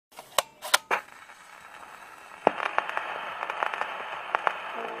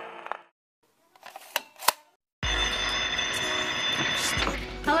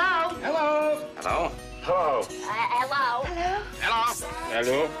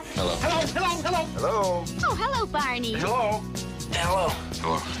Hello. Hello. Hello. Hello. Hello. Hello. Oh, hello, Barney. Hello. Hello.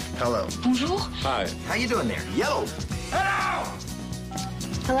 Hello. Hello. Bonjour. Hi. How you doing there? Yellow. Hello.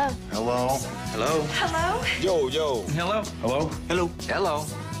 Hello. Hello. Hello. Hello. Yo, yo. Hello. Hello. Hello. Hello.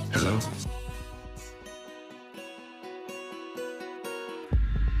 Hello.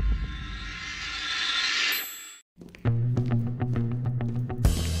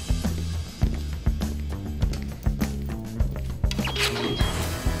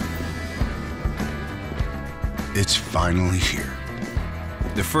 It's finally here.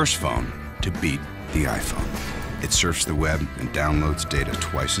 The first phone to beat the iPhone. It surfs the web and downloads data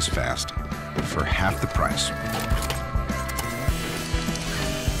twice as fast for half the price.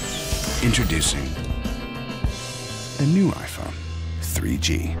 Introducing the new iPhone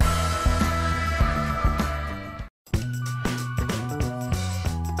 3G.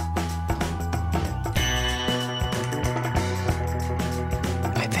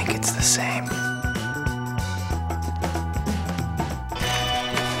 I think it's the same.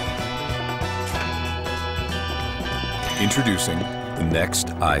 Introducing the next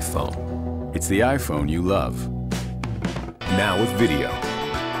iPhone. It's the iPhone you love. Now with video.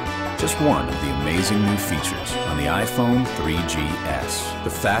 Just one of the amazing new features on the iPhone 3GS, the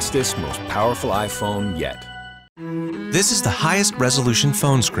fastest, most powerful iPhone yet. This is the highest resolution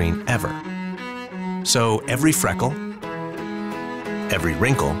phone screen ever. So every freckle, every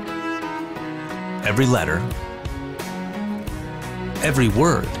wrinkle, every letter, every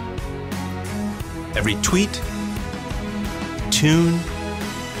word, every tweet, tune,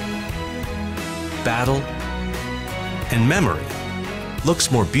 battle, and memory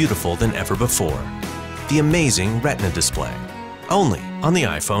looks more beautiful than ever before. The amazing Retina display, only on the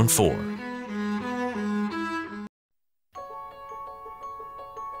iPhone 4.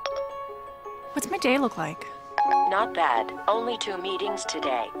 What's my day look like? Not bad. Only 2 meetings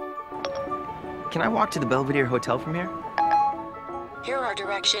today. Can I walk to the Belvedere Hotel from here? Here are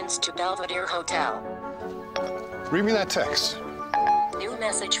directions to Belvedere Hotel. Read me that text. New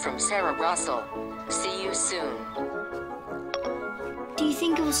message from Sarah Russell. See you soon. Do you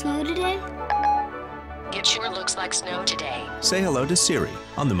think it will snow today? It sure looks like snow today. Say hello to Siri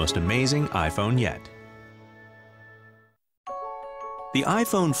on the most amazing iPhone yet. The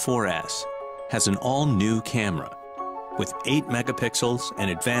iPhone 4S has an all-new camera with 8 megapixels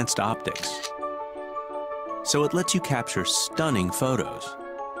and advanced optics. So it lets you capture stunning photos.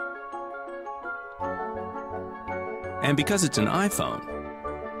 And because it's an iPhone,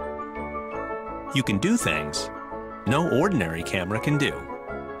 you can do things no ordinary camera can do.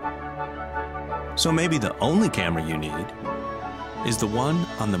 So maybe the only camera you need is the one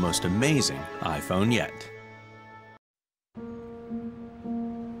on the most amazing iPhone yet.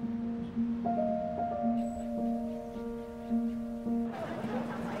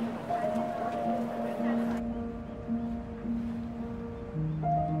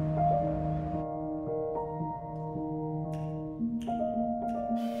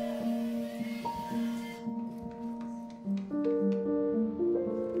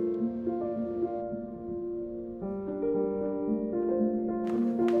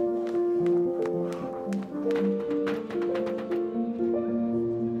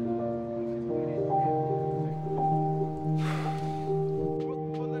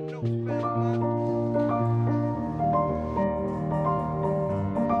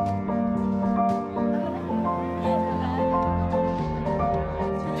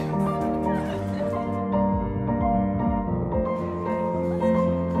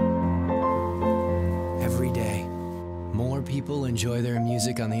 Every day, more people enjoy their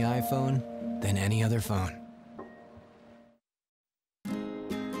music on the iPhone than any other phone.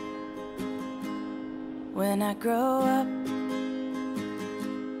 When I grow up,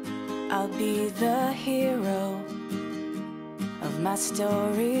 I'll be the hero of my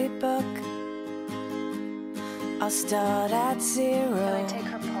storybook. I'll start at 0 Take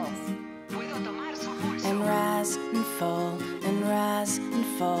her pulse. and rise and fall and rise and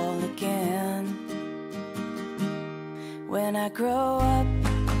fall again. When I grow up,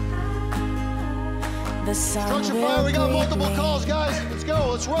 the sun Structure will fire, we got greet multiple me. calls, guys. Let's go,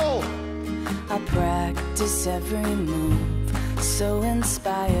 let's roll. I practice every move, so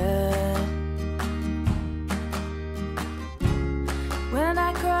inspired. When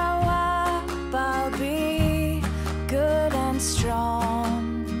I grow up, I'll be good and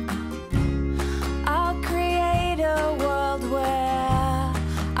strong. I'll create a world where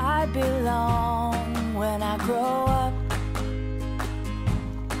I belong. When I grow up,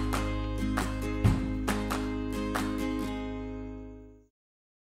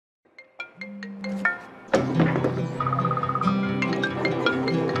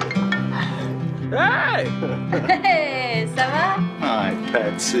 Hey! Hey, ça va? Hi,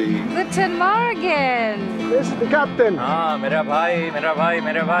 Patsy. Guten Morgen. This is the captain. Mera bhai.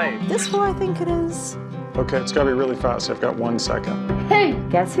 This who I think it is. Okay, it's got to be really fast. I've got 1 second. Hey,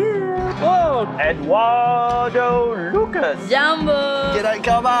 guess who? Whoa, Eduardo Lucas. Jumbo. G'day,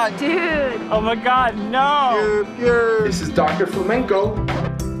 come on. Dude. Oh my God, no. This is Dr. Flamenco.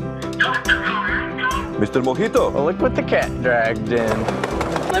 Mr. Mojito. Well, look what the cat dragged in.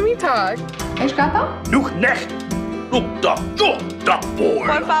 Let me talk. ¿Es gato? Look next. Look the boy.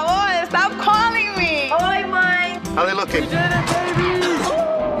 Por favor, stop calling me. Oi, mãe. How they looking?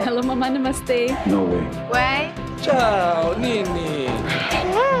 Hello, mama, namaste. No way. Way. Ciao, Nini.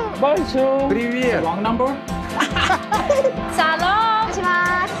 Bonjour. Привет. Wrong number? Salon.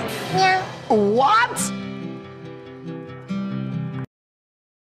 What?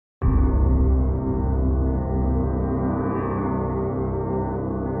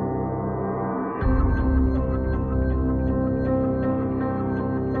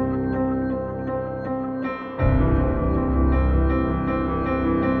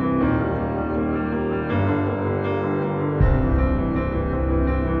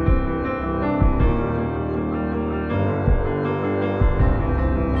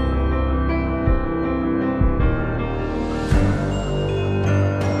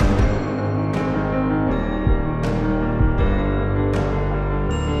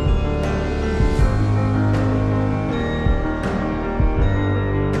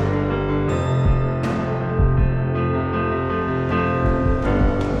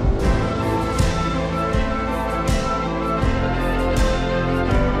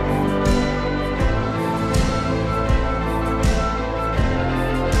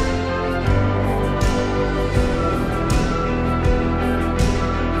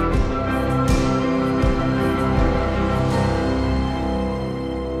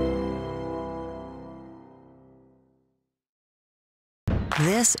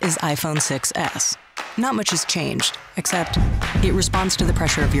 This is iPhone 6s. Not much has changed, except it responds to the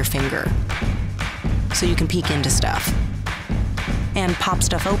pressure of your finger. So you can peek into stuff. And pop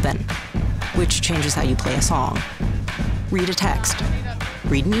stuff open, which changes how you play a song. Read a text.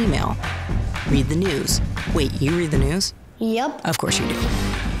 Read an email. Read the news. Wait, you read the news? Yep. Of course you do.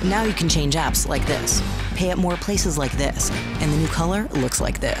 Now you can change apps like this, pay at more places like this, and the new color looks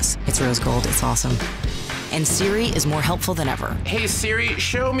like this. It's rose gold, it's awesome. And Siri is more helpful than ever. Hey Siri,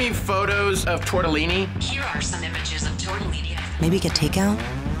 show me photos of tortellini. Here are some images of tortellini. Maybe get takeout?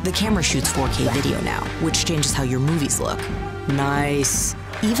 The camera shoots 4K video now, which changes how your movies look. Nice.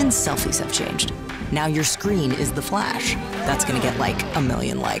 Even selfies have changed. Now your screen is the flash. That's gonna get like 1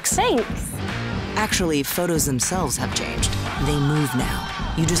 million likes. Thanks. Actually, photos themselves have changed. They move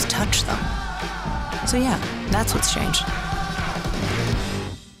now. You just touch them. So yeah, that's what's changed.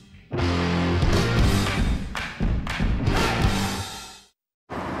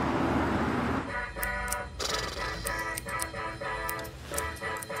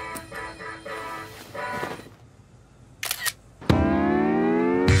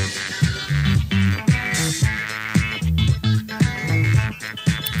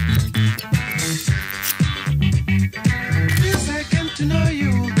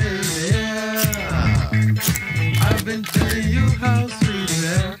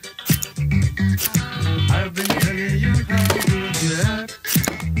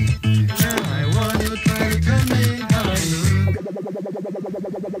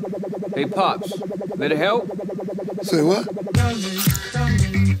 Hey, Pops, let it help? Say what?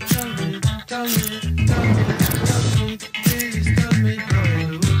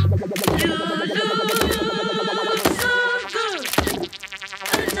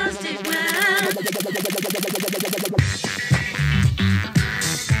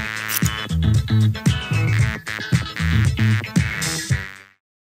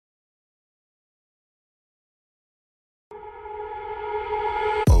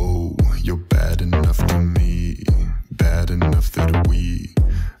 You're bad enough to me, bad enough that we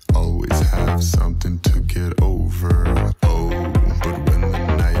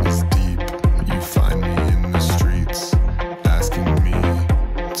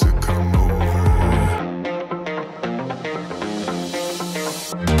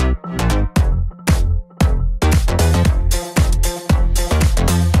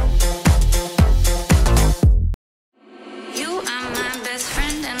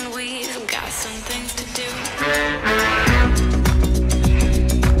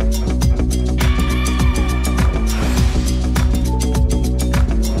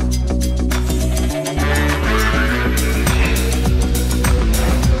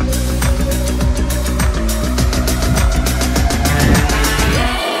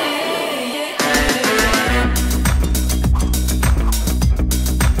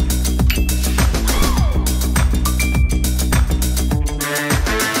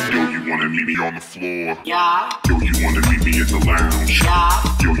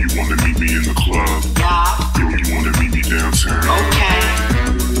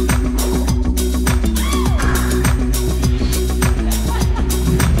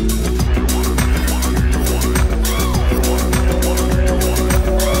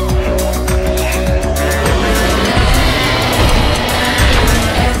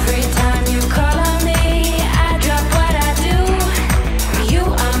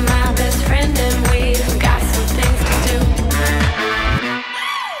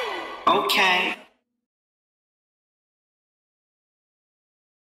okay.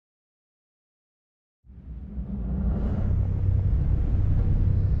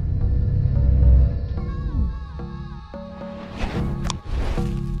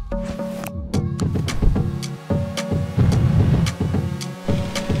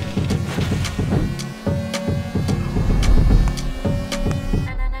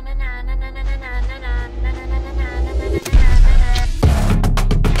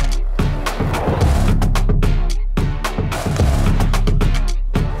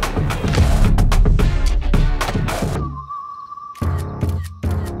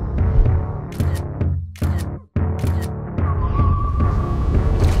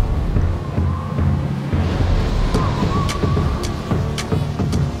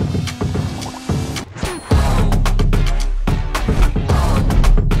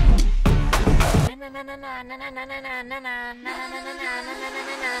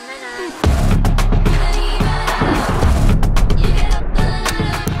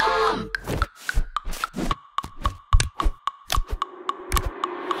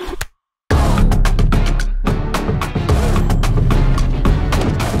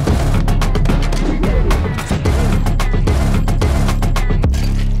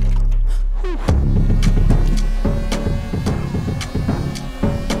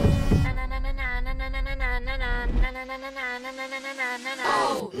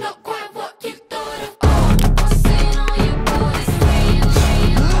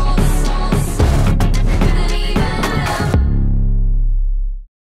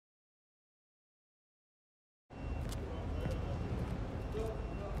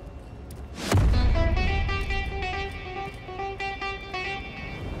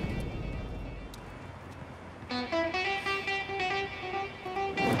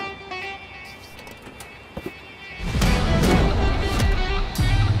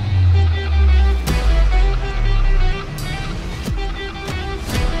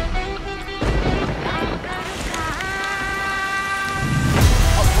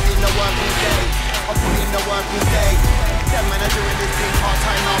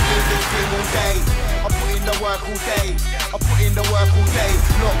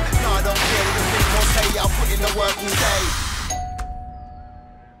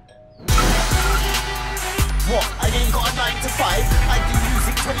 What? I ain't got a 9 to 5. I do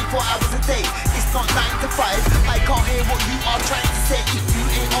music 24 hours a day. It's not 9 to 5. I can't hear what you are trying to say if you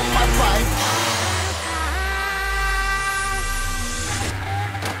ain't on my vibe.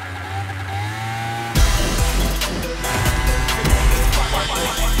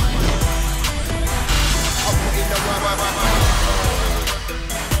 I'll put in the work.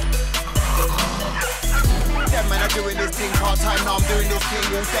 Yeah, man, I'm doing this thing part-time. Now I'm doing this thing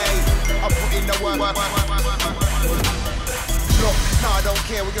all day. I put in the work. Look, no, I don't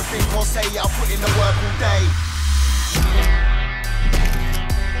care what you think or say. I put in the work all day.